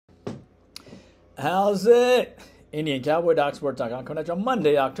How's it? Indian Cowboy, DocSports.com, coming at you on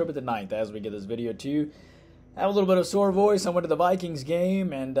Monday, October the 9th, as we get this video to you. I have a little bit of sore voice. I went to the Vikings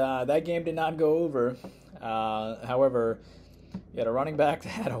game, and that game did not go over. However, you had a running back that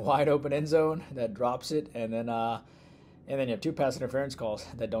had a wide open end zone that drops it, and then you have two pass interference calls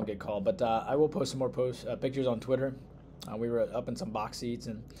that don't get called. But I will post some more pictures on Twitter. We were up in some box seats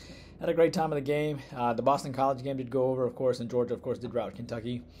and had a great time of the game. The Boston College game did go over, of course, and Georgia, of course, did rout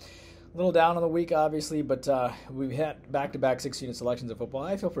Kentucky. A little down on the week, obviously, but we've had back-to-back 6-unit selections of football.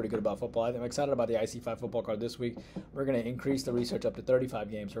 I feel pretty good about football. I'm excited about the IC5 football card this week. We're going to increase the research up to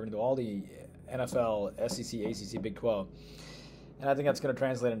 35 games. We're going to do all the NFL, SEC, ACC, Big 12. And I think that's going to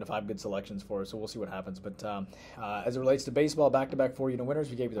translate into 5 good selections for us, so we'll see what happens. But as it relates to baseball, back-to-back 4-unit winners,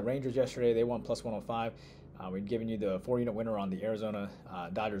 we gave you the Rangers yesterday. They won plus 105. We'd given you the 4-unit winner on the Arizona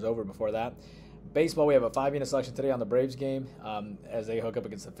Dodgers over before that. Baseball, we have a 5-unit selection today on the Braves game as they hook up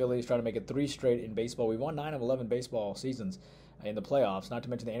against the Phillies, trying to make it 3 straight in baseball. We've won 9 of 11 baseball seasons in the playoffs, not to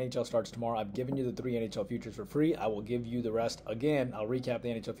mention the NHL starts tomorrow. I've given you the 3 NHL futures for free. I will give you the rest again. I'll recap the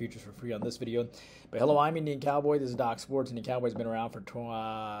NHL futures for free on this video. But hello, I'm Indian Cowboy. This is Doc Sports. Indian Cowboy's been around for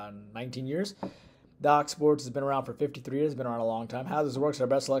 19 years. Doc Sports has been around for 53 years. It's been around a long time. How this works, our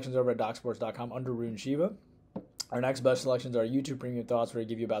best selections over at docsports.com under Rune Shiva. Our next best selections are YouTube Premium Thoughts, where we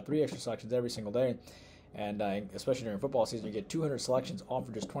give you about 3 extra selections every single day. And especially during football season, you get 200 selections all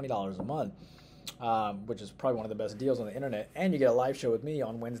for just $20 a month, which is probably one of the best deals on the internet. And you get a live show with me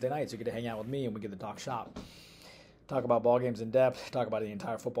on Wednesday nights. You get to hang out with me, and we get to talk shop, talk about ball games in depth, talk about the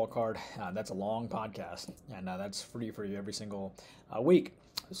entire football card. That's a long podcast, and that's free for you every single week.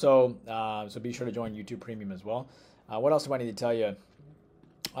 So be sure to join YouTube Premium as well. What else do I need to tell you?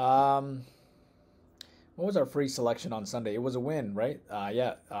 What was our free selection on Sunday? It was a win, right?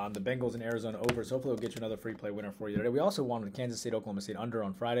 The Bengals in Arizona over. So hopefully we'll get you another free play winner for you today. We also wanted Kansas State, Oklahoma State under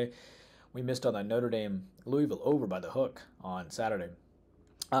on Friday. We missed on that Notre Dame Louisville over by the hook on Saturday.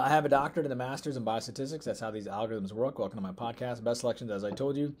 I have a doctorate in the Masters in Biostatistics. That's how these algorithms work. Welcome to my podcast. Best selections, as I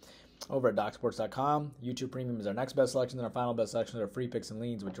told you, over at docsports.com. YouTube Premium is our next best selection, and our final best selections are free picks and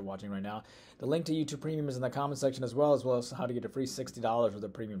leans, which you're watching right now. The link to YouTube Premium is in the comment section as well as how to get a free $60 worth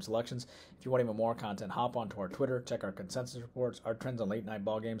of premium selections. If you want even more content, hop onto our Twitter, check our consensus reports, our trends on late night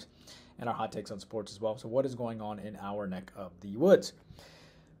ball games, and our hot takes on sports as well. So what is going on in our neck of the woods?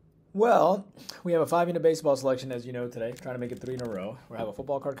 Well, we have a 5-unit baseball selection, as you know, today, trying to make it 3 in a row. We have a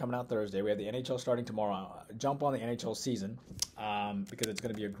football card coming out Thursday. We have the NHL starting tomorrow. Jump on the NHL season because it's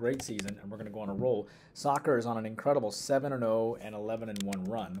going to be a great season, and we're going to go on a roll. Soccer is on an incredible 7-0 and 11-1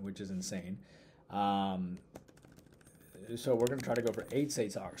 run, which is insane. So we're going to try to go for 8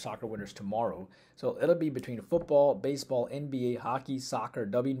 state soccer winners tomorrow. So it'll be between football, baseball, NBA, hockey, soccer,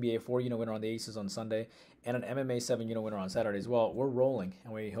 WNBA 4-unit winner on the Aces on Sunday, and an MMA 7-unit winner on Saturday as well. We're rolling,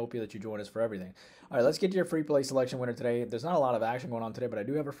 and we hope that you join us for everything. All right, let's get to your free play selection winner today. There's not a lot of action going on today, but I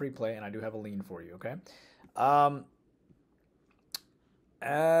do have a free play, and I do have a lean for you, okay?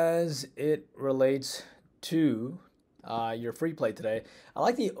 As it relates to your free play today, I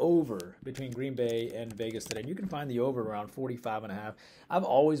like the over between Green Bay and Vegas today. And you can find the over around 45.5. I've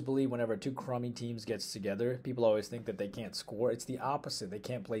always believed whenever 2 crummy teams gets together, people always think that they can't score. It's the opposite. They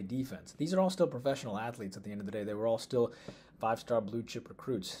can't play defense. These are all still professional athletes at the end of the day. They were all still 5-star blue chip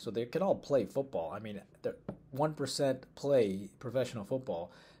recruits. So they can all play football. I mean, 1% play professional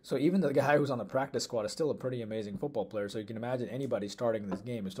football. So even the guy who's on the practice squad is still a pretty amazing football player. So you can imagine anybody starting this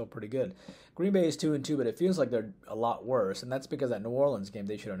game is still pretty good. Green Bay is 2-2, but it feels like they're a lot worse, and that's because that New Orleans game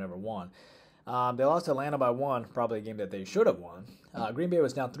they should have never won. They lost to Atlanta by 1, probably a game that they should have won. Green Bay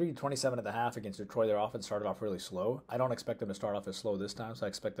was down 3-27 at the half against Detroit. Their offense started off really slow. I don't expect them to start off as slow this time, so I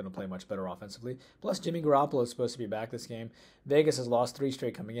expect them to play much better offensively. Plus, Jimmy Garoppolo is supposed to be back this game. Vegas has lost 3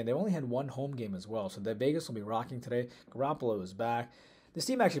 straight coming in. They only had 1 home game as well, so the Vegas will be rocking today. Garoppolo is back. This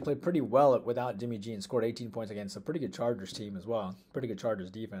team actually played pretty well without Jimmy G and scored 18 points against a pretty good Chargers team as well. Pretty good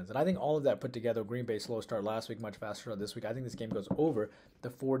Chargers defense. And I think all of that put together, Green Bay slow start last week, much faster start this week. I think this game goes over the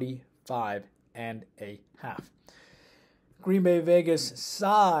 45.5. Green Bay Vegas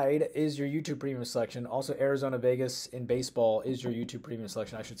side is your YouTube Premium selection. Also, Arizona Vegas in baseball is your YouTube Premium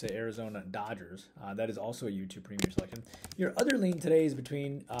selection. I should say Arizona Dodgers. That is also a YouTube Premium selection. Your other lean today is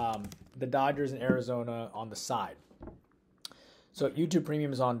between the Dodgers and Arizona on the side. So YouTube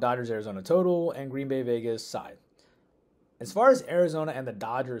Premium is on Dodgers Arizona total and Green Bay Vegas side. As far as Arizona and the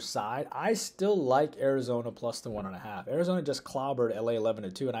Dodgers side, I still like Arizona plus the 1.5. Arizona just clobbered LA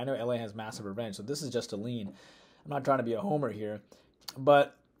 11-2, and I know LA has massive revenge, so this is just a lean. I'm not trying to be a homer here,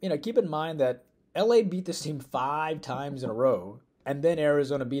 but keep in mind that LA beat this team 5 times in a row, and then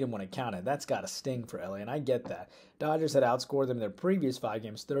Arizona beat them when it counted. That's got to sting for LA, and I get that. Dodgers had outscored them in their previous 5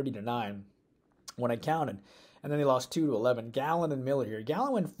 games 30-9. when I counted. And then they lost 2-11. Gallen and Miller here.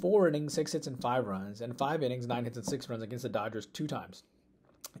 Gallen went 4 innings, 6 hits, and 5 runs, and 5 innings, 9 hits, and 6 runs against the Dodgers 2 times.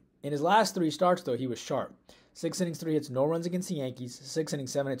 In his last 3 starts, though, he was sharp. 6 innings, 3 hits, no runs against the Yankees. 6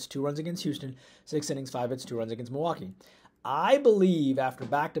 innings, 7 hits, 2 runs against Houston. 6 innings, 5 hits, 2 runs against Milwaukee. I believe after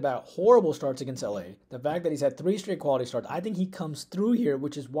back-to-back horrible starts against LA, the fact that he's had 3 straight quality starts, I think he comes through here,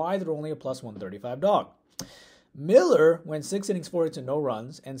 which is why they're only a plus 135 dog. Miller went 6 innings, 4 hits, and no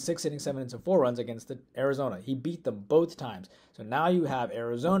runs, and 6 innings, 7 hits, and 4 runs against Arizona. He beat them both times. So now you have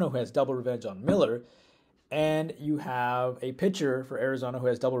Arizona who has double revenge on Miller, and you have a pitcher for Arizona who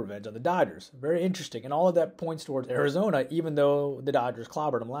has double revenge on the Dodgers. Very interesting. And all of that points towards Arizona, even though the Dodgers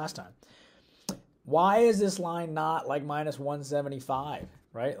clobbered them last time. Why is this line not like minus 175,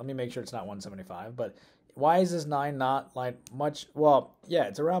 right? Let me make sure it's not 175, but why is this line not like much? Well, yeah,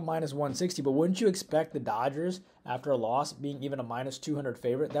 it's around minus 160, but wouldn't you expect the Dodgers, after a loss, being even a minus 200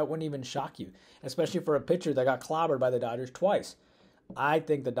 favorite? That wouldn't even shock you, especially for a pitcher that got clobbered by the Dodgers twice. I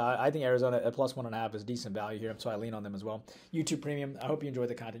think Arizona at plus 1.5 is decent value here, so I lean on them as well. YouTube Premium, I hope you enjoyed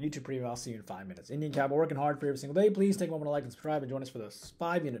the content. YouTube Premium, I'll see you in 5 minutes. Indian Cowboy, working hard for every single day. Please take a moment to like and subscribe and join us for the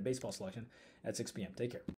 5-unit baseball selection at 6 p.m. Take care.